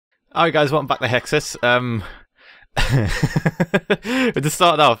Alright guys, welcome back to Hexxit. We just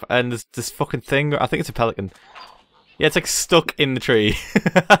started off and there's this fucking thing, I think it's a pelican. Yeah, it's like stuck in the tree.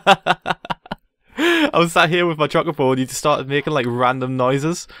 I was sat here with my chocobo and you just started making like random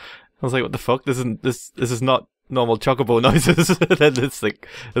noises. I was like, what the fuck? This is not normal chocobo noises. And then this thing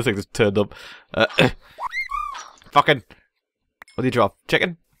just turned up. Fucking, what do you drop?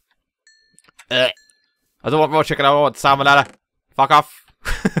 Chicken? I don't want raw chicken, I want salmonella. Fuck off.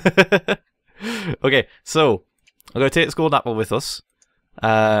 Okay, so I'm gonna take this golden apple with us.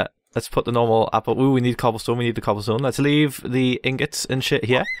 Let's put the normal apple. Ooh, we need cobblestone. We need the cobblestone. Let's leave the ingots and shit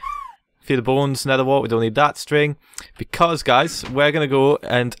here. A few of the bones, nether wart. We don't need that string because, guys, we're gonna go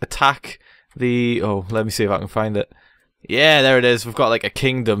and attack the. Oh, let me see if I can find it. Yeah, there it is. We've got like a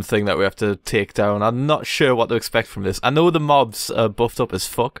kingdom thing that we have to take down. I'm not sure what to expect from this. I know the mobs are buffed up as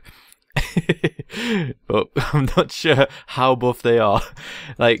fuck. But I'm not sure how buff they are,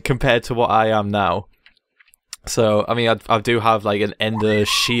 like compared to what I am now. So I mean, I do have like an ender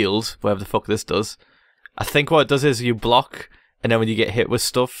shield, whatever the fuck this does. I think what it does is you block, and then when you get hit with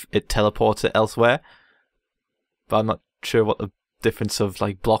stuff, it teleports it elsewhere. But I'm not sure what the difference of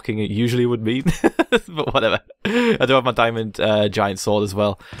like blocking it usually would mean. But whatever. I do have my diamond giant sword as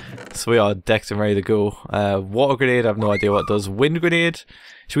well, so we are decked and ready to go. Water grenade, I have no idea what it does. Wind grenade.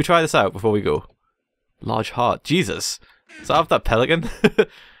 Should we try this out before we go? Large heart. Jesus. So I have that pelican.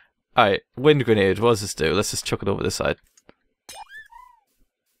 Alright, wind grenade. What does this do? Let's just chuck it over this side.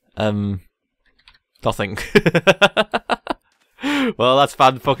 Nothing. Well, that's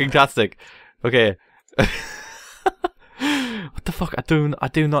fan-fucking-tastic. Okay. What the fuck? I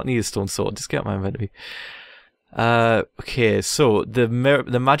do not need a stone sword. Just get out my inventory. Okay, so the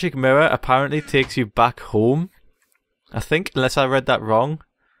magic mirror apparently takes you back home. I think, unless I read that wrong.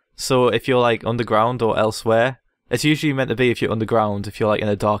 So if you're like underground or elsewhere, it's usually meant to be if you're underground, if you're like in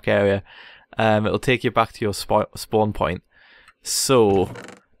a dark area, it'll take you back to your spawn point. So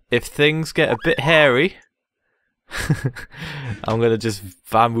if things get a bit hairy, I'm gonna just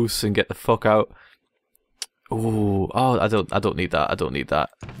vamoose and get the fuck out. Ooh, oh, I don't need that. I don't need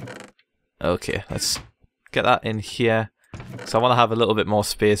that. Okay, let's get that in here. So I want to have a little bit more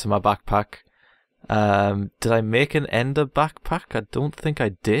space in my backpack. Did I make an ender backpack? I don't think I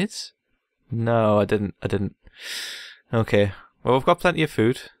did. No, I didn't. Okay. Well, we've got plenty of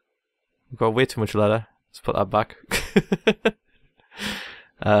food. We've got way too much leather. Let's put that back.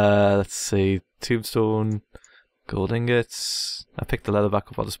 Let's see. Tombstone. Gold ingots. I picked the leather back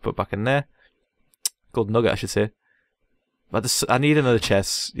up. I'll just put it back in there. Gold nugget, I should say. But I need another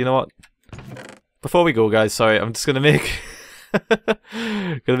chest. You know what? Before we go, guys, sorry, I'm just gonna make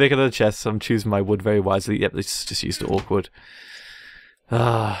another chest. So I'm choosing my wood very wisely. Yep, let's just use the oak wood.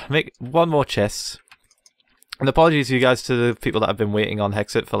 Make one more chest. And apologies to you guys, to the people that have been waiting on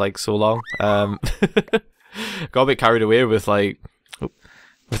Hexxit for like so long. Got a bit carried away with like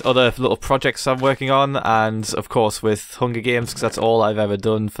with other little projects I'm working on, and of course with Hunger Games, because that's all I've ever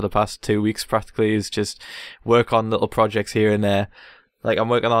done for the past 2 weeks practically, is just work on little projects here and there. Like I'm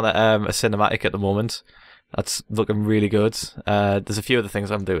working on a cinematic at the moment. That's looking really good. There's a few other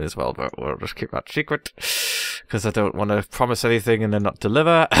things I'm doing as well, but we'll just keep that secret because I don't want to promise anything and then not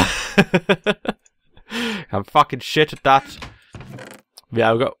deliver. I'm fucking shit at that.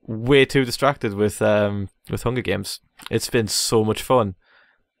 Yeah, I got way too distracted with Hunger Games. It's been so much fun.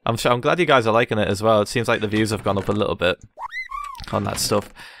 I'm glad you guys are liking it as well. It seems like the views have gone up a little bit on that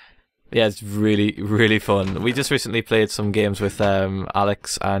stuff. Yeah, it's really, really fun. We just recently played some games with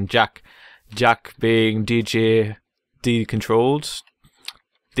Alex and Jack. Jack being DJ decontrolled.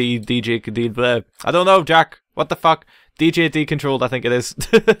 DJ I don't know, Jack. What the fuck? DJ decontrolled, I think it is.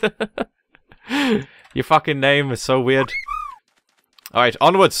 Your fucking name is so weird. Alright,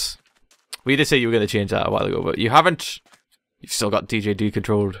 onwards. We did say you were going to change that a while ago, but you haven't. You've still got DJ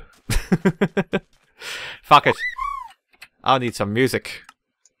decontrolled. Fuck it. I need some music.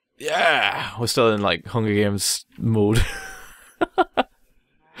 Yeah, we're still in like Hunger Games mode.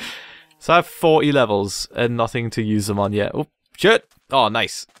 So I have 40 levels and nothing to use them on yet. Oh, shit. Oh,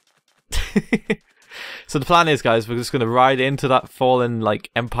 nice. So the plan is, guys, we're just going to ride into that fallen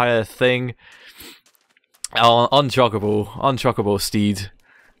like empire thing on Chocobo steed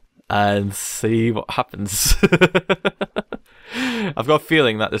and see what happens. I've got a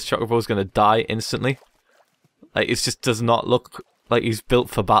feeling that this Chocobo is going to die instantly. Like, it just does not look like he's built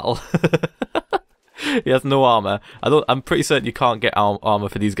for battle. He has no armor. I'm pretty certain you can't get armor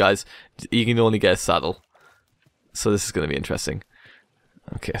for these guys. You can only get a saddle. So this is going to be interesting.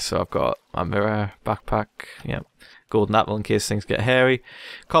 Okay, so I've got my mirror, backpack, yeah, golden apple in case things get hairy,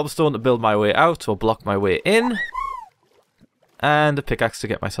 cobblestone to build my way out or block my way in, And a pickaxe to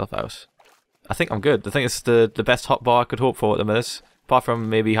get myself out. I think I'm good. I think it's the best hotbar I could hope for at the minute. Apart from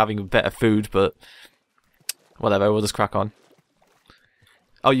maybe having better food, but whatever, we'll just crack on.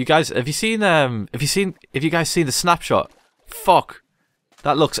 Oh, you guys, have you guys seen the snapshot? Fuck.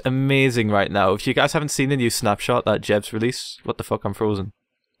 That looks amazing right now. If you guys haven't seen the new snapshot that Jeb's released, what the fuck, I'm frozen.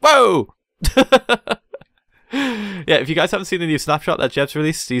 Whoa! Yeah, if you guys haven't seen the new snapshot that Jeb's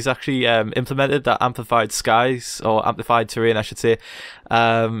released, he's actually implemented that amplified skies, or amplified terrain, I should say,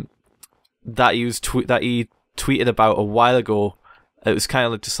 that he tweeted about a while ago. It was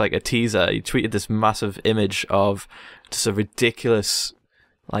kind of just like a teaser. He tweeted this massive image of just a ridiculous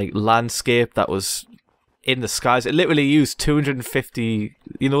like landscape that was in the skies. It literally used 250,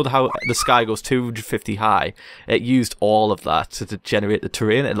 you know how the sky goes 250 high? It used all of that to generate the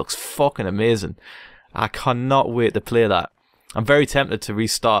terrain. It looks fucking amazing. I cannot wait to play that. I'm very tempted to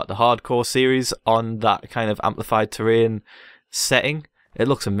restart the hardcore series on that kind of amplified terrain setting. It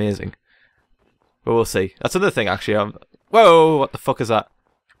looks amazing. But we'll see. That's another thing actually. Whoa, what the fuck is that?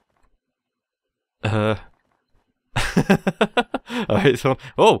 Alright, so...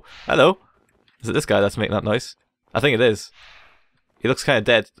 Oh, hello. Is it this guy that's making that noise? I think it is. He looks kind of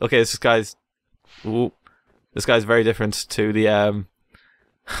dead. Okay, this guy's... Ooh. This guy's very different to the,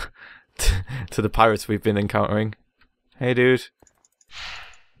 to the pirates we've been encountering. Hey, dude.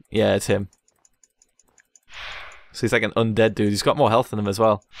 Yeah, it's him. So he's like an undead dude. He's got more health than him as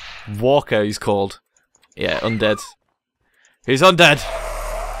well. Walker, he's called. Yeah, undead. He's undead!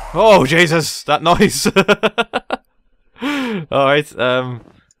 Oh, Jesus! That noise! Alright,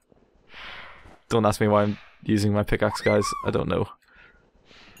 don't ask me why I'm using my pickaxe, guys. I don't know.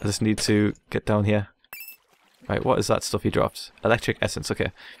 I just need to get down here. Right, what is that stuff he dropped? Electric essence,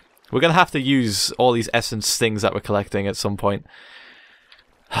 okay. We're gonna have to use all these essence things that we're collecting at some point.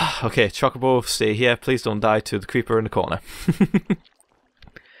 Okay, Chocobo, stay here. Please don't die to the creeper in the corner.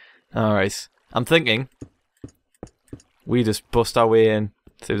 Alright. I'm thinking we just bust our way in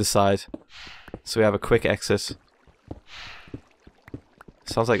through the side. So we have a quick exit.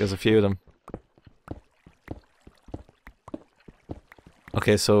 Sounds like there's a few of them.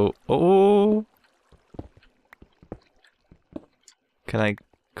 Okay, so... Oh! Can I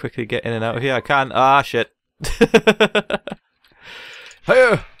quickly get in and out of here? I can. Ah, shit.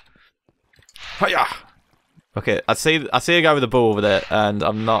 Hiya! Hiya! Okay, I see a guy with a bow over there, and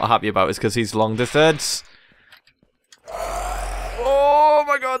I'm not happy about it because he's long distance. Oh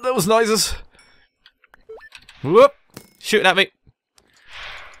my god, those noises! Whoop! Shooting at me.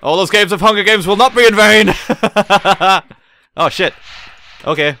 All those games of Hunger Games will not be in vain! Oh shit.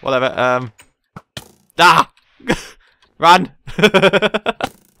 Okay, whatever. Ah! Run!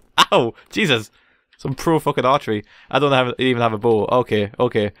 Ow! Jesus! Some pro fucking archery. I don't even have a bow. Okay,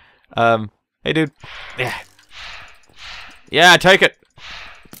 okay. Hey dude. Yeah. Yeah, take it!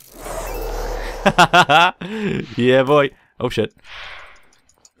 Yeah, boy. Oh shit.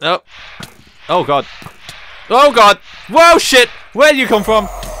 Oh. Oh god. Oh god! Whoa, shit! Where did you come from?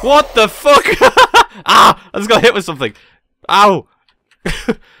 What the fuck? Ah! I just got hit with something. Ow!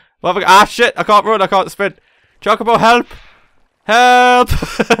 What have I got? Ah, shit! I can't run, I can't sprint. Chocobo, help! Help!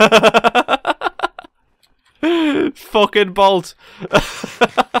 Fucking bolt!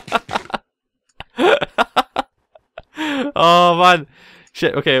 Oh man!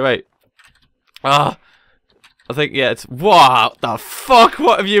 Shit, okay, right. Ah! I think, yeah, it's... Wow! The fuck?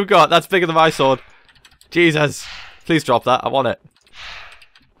 What have you got? That's bigger than my sword. Jesus. Please drop that. I want it.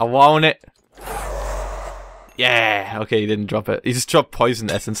 I want it. Yeah. Okay, he didn't drop it. He just dropped poison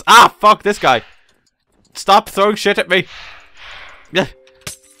essence. Ah, fuck this guy. Stop throwing shit at me. Yeah.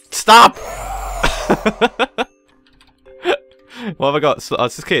 Stop. What have I got? Oh,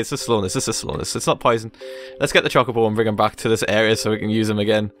 it's okay. It's just slowness. It's just slowness. It's not poison. Let's get the Chocobo and bring him back to this area so we can use him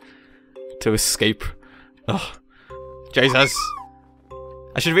again to escape. Oh, Jesus.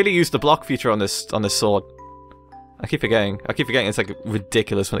 I should really use the block feature on this sword. I keep forgetting. It's like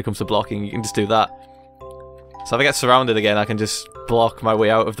ridiculous when it comes to blocking. You can just do that. So if I get surrounded again, I can just block my way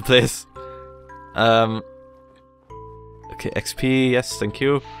out of the place. Okay, XP. Yes, thank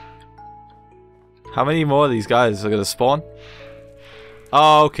you. How many more of these guys are gonna spawn?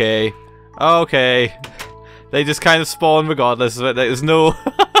 Okay. Okay. They just kind of spawn regardless. There's no...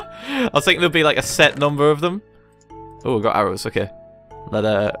 I was thinking there'd be like a set number of them. Oh, we've got arrows. Okay.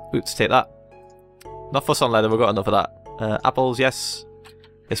 Leather. Oops, take that. Not fuss on leather, we've got enough of that. Apples, yes.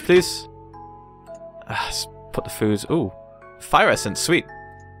 Yes, please. Let's put the foods. Ooh. Fire essence, sweet.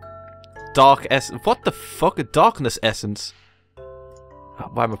 Dark essence. What the fuck? A darkness essence?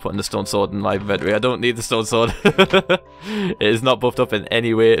 Why am I putting the stone sword in my inventory? I don't need the stone sword. It is not buffed up in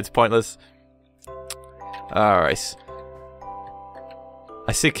any way. It's pointless. Alright.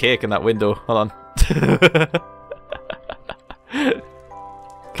 I see cake in that window. Hold on.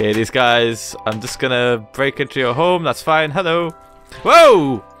 Okay, these guys, I'm just gonna break into your home. That's fine. Hello.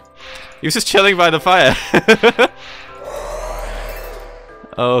 Whoa! He was just chilling by the fire.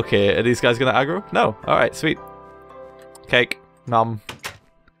 Okay, are these guys gonna aggro? No. Alright, sweet. Cake. Nom.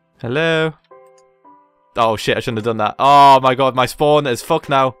 Hello. Oh shit, I shouldn't have done that. Oh my god, my spawn is fucked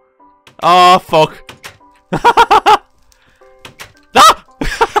now. Oh fuck. Ah!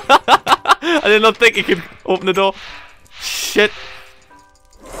 I did not think he could open the door. Shit.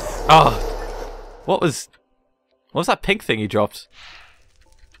 Oh. What was that pink thing he dropped?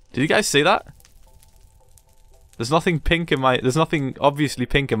 Did you guys see that? There's nothing pink in my... There's nothing obviously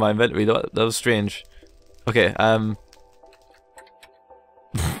pink in my inventory. That was strange. Okay,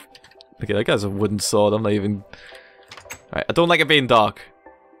 okay, that guy's a wooden sword. I'm not even... Alright, I don't like it being dark.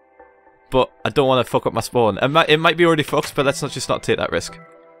 But I don't want to fuck up my spawn. It might be already fucked, but let's just not take that risk.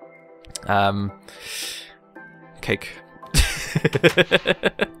 Cake.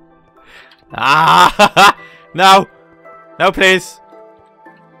 Ah! No! No, please!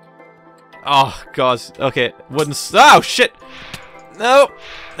 Oh, God. Okay, wooden... Oh, shit! No!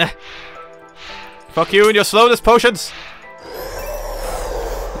 Fuck you and your slowness potions!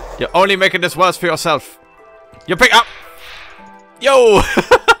 You're only making this worse for yourself. You pick up! Yo!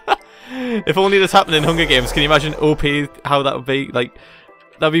 If only this happened in Hunger Games, can you imagine OP, how that would be? Like,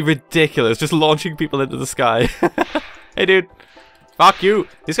 that'd be ridiculous, just launching people into the sky. Hey, dude. Fuck you!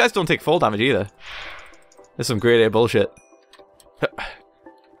 These guys don't take full damage either. There's some grade A bullshit.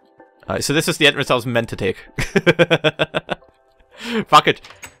 Alright, so this is the entrance I was meant to take. Fuck it.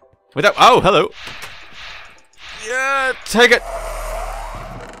 Without... Oh, hello. Yeah, take it.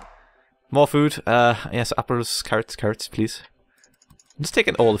 More food. Yes, apples, carrots, please. I'm just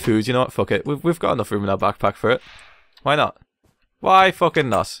taking all the food, you know what? Fuck it. We've got enough room in our backpack for it. Why not? Why fucking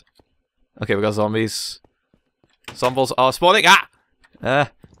not? Okay, we got zombies. Zombies are spawning. Ah!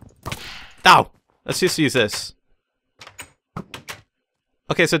 Ow! Let's just use this.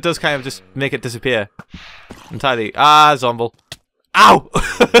 Okay, so it does kind of just make it disappear entirely. Ah, zomble. Ow!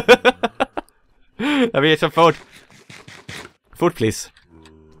 Let me eat some food. Food, please.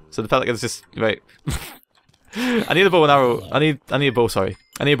 So the pelican's just... Right. I need a bow and arrow. I need a bow, sorry.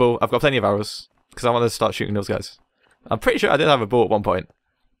 I need a bow. I've got plenty of arrows. Because I want to start shooting those guys. I'm pretty sure I did have a bow at one point.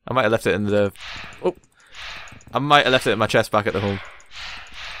 I might have left it in the... Oh! I might have left it in my chest back at the home.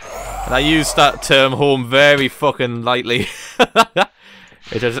 And I use that term home very fucking lightly.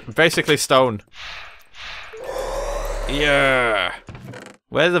 It is basically stone. Yeah.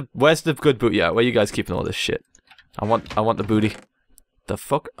 Where's the good booty at? Where are you guys keeping all this shit? I want the booty. The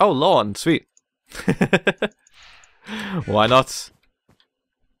fuck? Oh, lawn, sweet. Why not?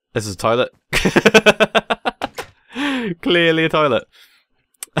 This is a toilet. Clearly a toilet.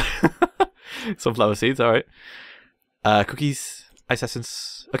 Sunflower seeds, alright. Cookies, ice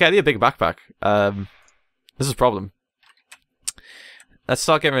essence. Okay, I need a big backpack. This is a problem. Let's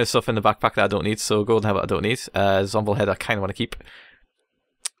start getting rid of stuff in the backpack that I don't need. So golden habit I don't need. Zomble head I kind of want to keep.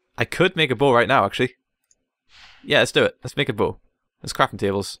 I could make a bow right now, actually. Yeah, let's do it. Let's make a bow. There's crafting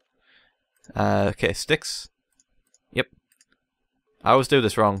tables. Okay, sticks. Yep. I always do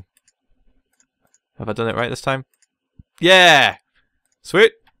this wrong. Have I done it right this time? Yeah!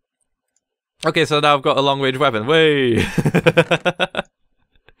 Sweet! Okay, so now I've got a long-range weapon. Way!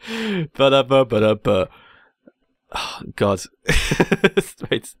 Ba-da-ba-ba-da-ba. Oh, God.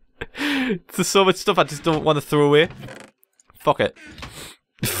 Right. There's so much stuff I just don't want to throw away. Fuck it.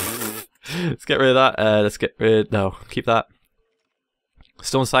 Let's get rid of that. Let's get rid... No, keep that.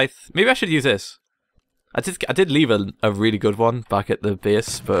 Stone scythe. Maybe I should use this. I did leave a really good one back at the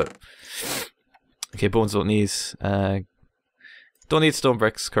base, but... Okay, bones don't need... don't need stone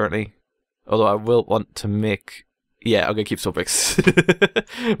bricks currently. Although I will want to make... Yeah, I'm gonna keep stone bricks.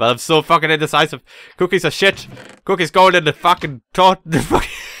 But I'm so fucking indecisive. Cookies are shit. Cookies going in the fucking torch.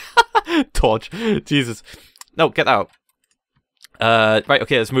 Torch. Jesus. No, get out. Right,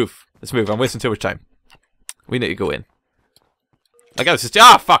 okay, let's move. Let's move. I'm wasting too much time. We need to go in. That guy was just...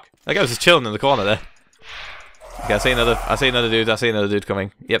 Ah, fuck! That guy was just chilling in the corner there. Okay, I see another dude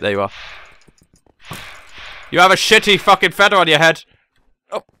coming. Yep, there you are. You have a shitty fucking feather on your head.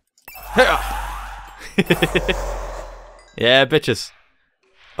 Oh. Yeah, bitches.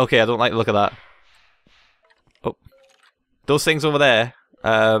 Okay, I don't like the look of that. Oh. Those things over there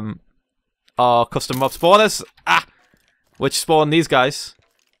are custom mob spawners. Ah! Which spawn these guys.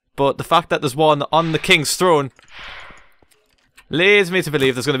 But the fact that there's one on the king's throne leads me to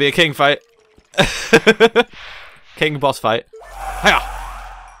believe there's going to be a king fight. King boss fight. Hiya!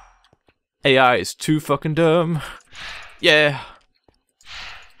 AI is too fucking dumb. Yeah.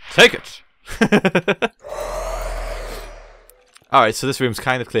 Take it! Alright, so this room's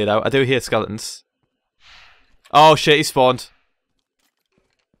kind of cleared out. I do hear skeletons. Oh shit, he spawned.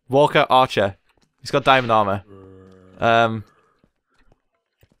 Walker Archer. He's got diamond armor.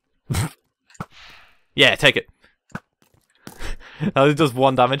 Yeah, take it. Oh, it does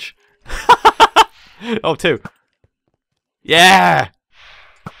 1 damage. Oh, 2. Yeah!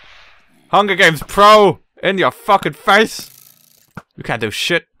 Hunger Games Pro! In your fucking face! You can't do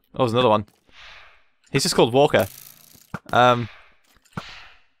shit. Oh, there's another one. He's just called Walker. Fuck,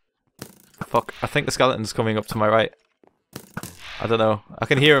 I think the skeleton's coming up to my right. I don't know. I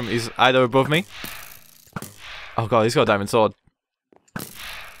can hear him. He's either above me. Oh god, he's got a diamond sword.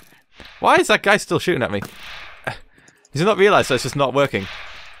 Why is that guy still shooting at me? He's not realised that it's just not working.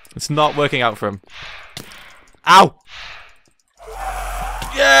 It's not working out for him. Ow!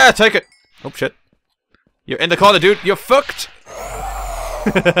 Yeah, take it! Oh shit. You're in the corner, dude. You're fucked!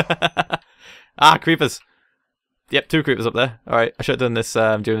 Ah, creepers. Yep, 2 creepers up there. Alright, I should have done this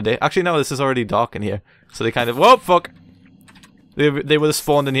during the day. Actually, no, this is already dark in here. So they kind of... Whoa, fuck! They would have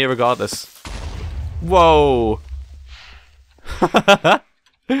spawned in here regardless. Whoa! Should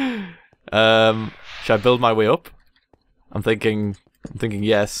I build my way up? I'm thinking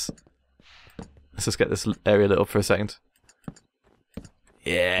yes. Let's just get this area lit up for a second.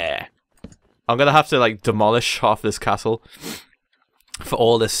 Yeah. I'm gonna have to like demolish half this castle for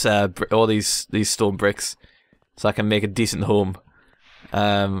all this all these stone bricks, so I can make a decent home.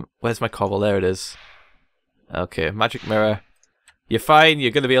 Where's my cobble? There it is. Okay, magic mirror. You're fine.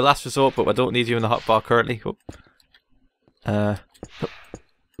 You're gonna be a last resort, but I don't need you in the hotbar currently. Oh.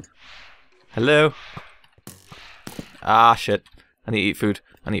 Hello. Ah, shit. I need to eat food.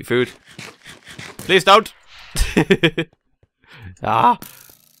 I need food. Please don't. Ah.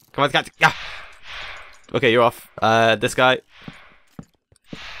 Come on, cat. Ah. Okay, you're off. This guy.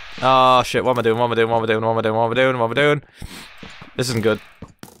 Oh shit! What am I doing? What am I doing? What am I doing? What am I doing? What am I doing? What am I doing? This isn't good.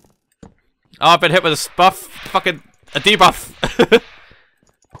 Oh, I've been hit with a buff. Fucking a debuff.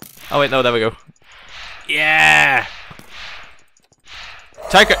 Oh wait, no. There we go. Yeah.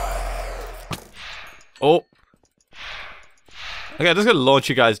 Take it. Oh. Okay, I'm just gonna launch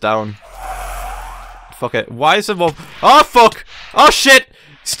you guys down. Fuck it. Why is someone? Oh fuck! Oh shit!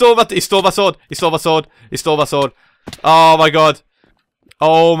 He stole my sword. He stole my sword. He stole my sword. Oh my god.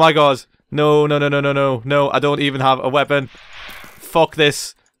 Oh my god. No, no, no, no, no, no. No, I don't even have a weapon. Fuck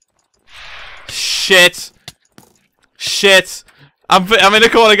this. Shit. Shit. I'm in a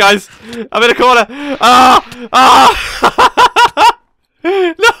corner, guys. I'm in a corner. Ah! Ah! No!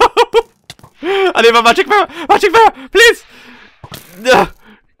 I need my magic mirror. Magic mirror, please.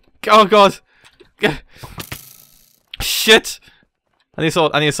 Oh god. Shit. I need a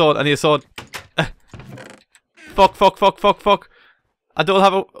sword. I need a sword. I need a sword. Fuck, fuck, fuck, fuck, fuck. I don't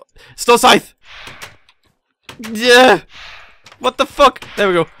have a... Stone scythe! Yeah! What the fuck? There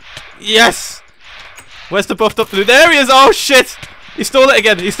we go. Yes! Where's the buffed up dude? There he is! Oh shit! He stole it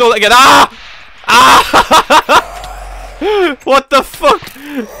again! He stole it again! Ah! Ah! What the fuck?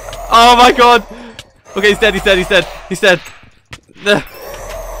 Oh my god! Okay, he's dead, he's dead, he's dead. He's dead.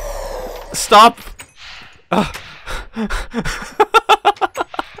 Stop!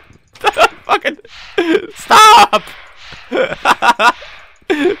 Fucking... Stop!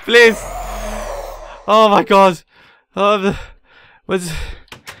 Please! Oh my god! What's...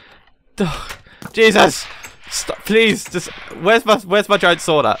 Jesus! Stop! Please! Just where's my giant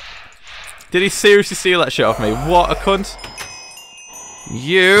sword at? Did he seriously steal that shit off me? What a cunt!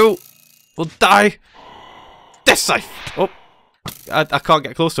 You will die. This scythe! Oh, I can't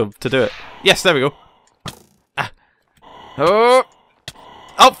get close to him to do it. Yes, there we go. Ah. Oh!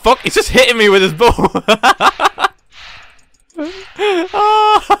 Oh fuck! He's just hitting me with his bow.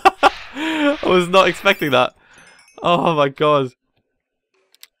 I was not expecting that. Oh my god.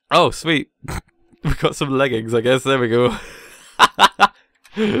 Oh sweet. We've got some leggings, I guess. There we go.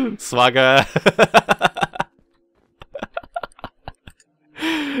 Swagger.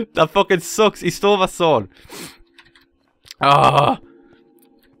 That fucking sucks. He stole my sword. Ah,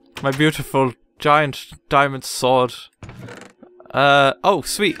 my beautiful giant diamond sword. Oh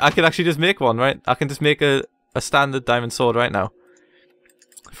sweet. I can actually just make one, right? I can just make a standard diamond sword right now.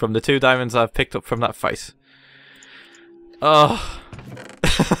 From the 2 diamonds I've picked up from that fight. Oh.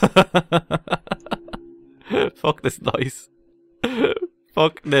 Fuck this noise.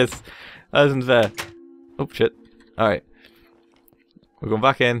 Fuck this. That isn't fair. Oh shit. Alright. We're going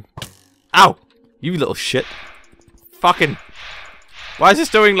back in. Ow! You little shit. Fucking. Why is this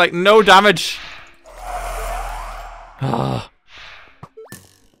doing like no damage? Ah.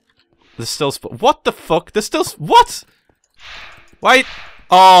 There's still what the fuck? There's still what? Why?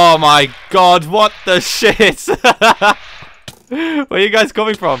 Oh my god, what the shit? Where are you guys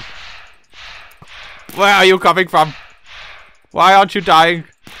coming from? Where are you coming from? Why aren't you dying?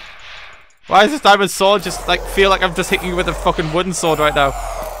 Why does this diamond sword just like feel like I'm just hitting you with a fucking wooden sword right now?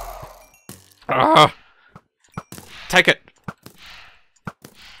 Ugh. Take it.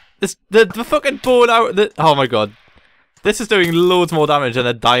 This the fucking bow out. Oh my god, this is doing loads more damage than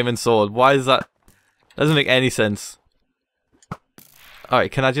a diamond sword. Why is that? Doesn't make any sense. All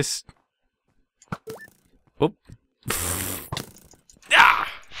right, can I just? Whoop.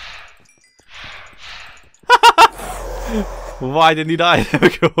 Ah! Why didn't he die? There we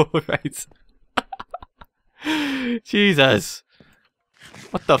go. Right. Jesus.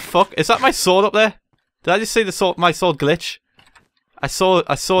 What the fuck? Is that my sword up there? Did I just see the sword? My sword glitch? I saw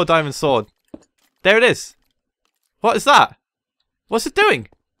a diamond sword. There it is. What is that? What's it doing?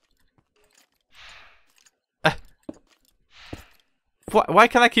 Why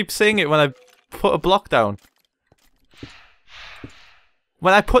can't I keep seeing it when I put a block down?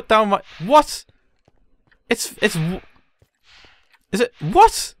 When I put down my... What? Is it...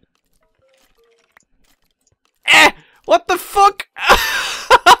 What? What the fuck?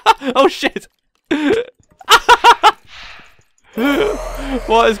 Oh shit.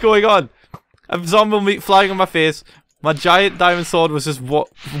 What is going on? I have zombie meat flying on my face. My giant diamond sword was just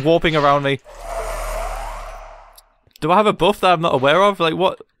warping around me. Do I have a buff that I'm not aware of? Like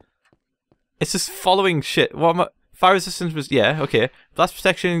what? It's just following shit. What am I? Fire resistance was... Yeah, okay. Blast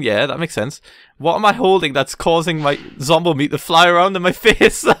protection, yeah, that makes sense. What am I holding that's causing my zombie meat to fly around in my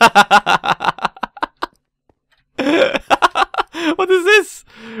face? What is this?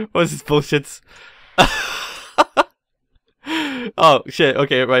 What is this bullshit? Oh, shit.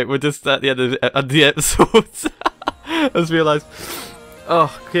 Okay, right. We're just at the end of the episode. I just realised.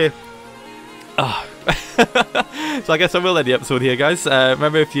 Oh, okay. Oh. So I guess I will end the episode here, guys.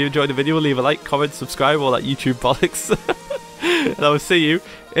 Remember, if you enjoyed the video, leave a like, comment, subscribe, all that YouTube bollocks. And I will see you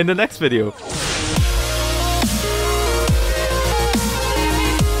in the next video.